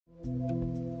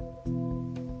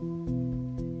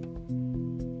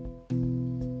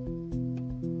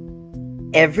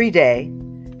Every day,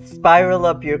 spiral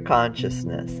up your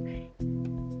consciousness.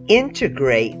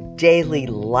 Integrate daily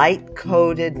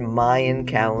light-coded Mayan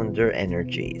calendar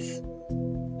energies.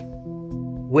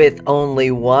 With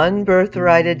only one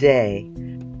birthright a day,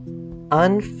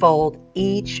 unfold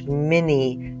each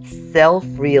mini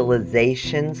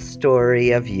self-realization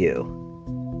story of you.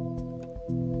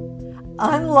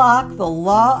 Unlock the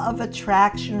law of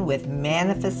attraction with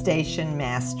manifestation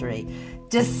mastery.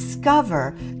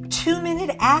 Discover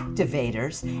 2-minute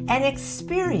activators and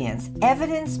experience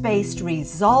evidence-based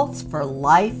results for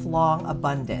lifelong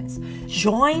abundance.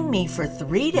 Join me for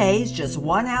 3 days, just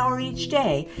 1 hour each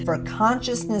day, for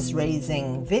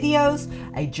consciousness-raising videos,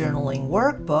 a journaling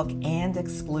workbook, and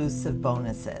exclusive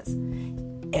bonuses.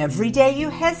 Every day you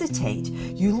hesitate,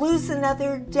 you lose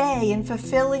another day in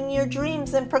fulfilling your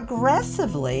dreams, and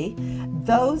progressively,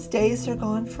 those days are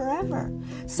gone forever.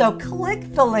 So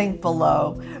click the link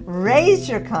below, raise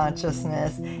your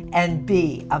consciousness, and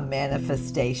be a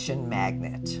manifestation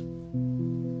magnet.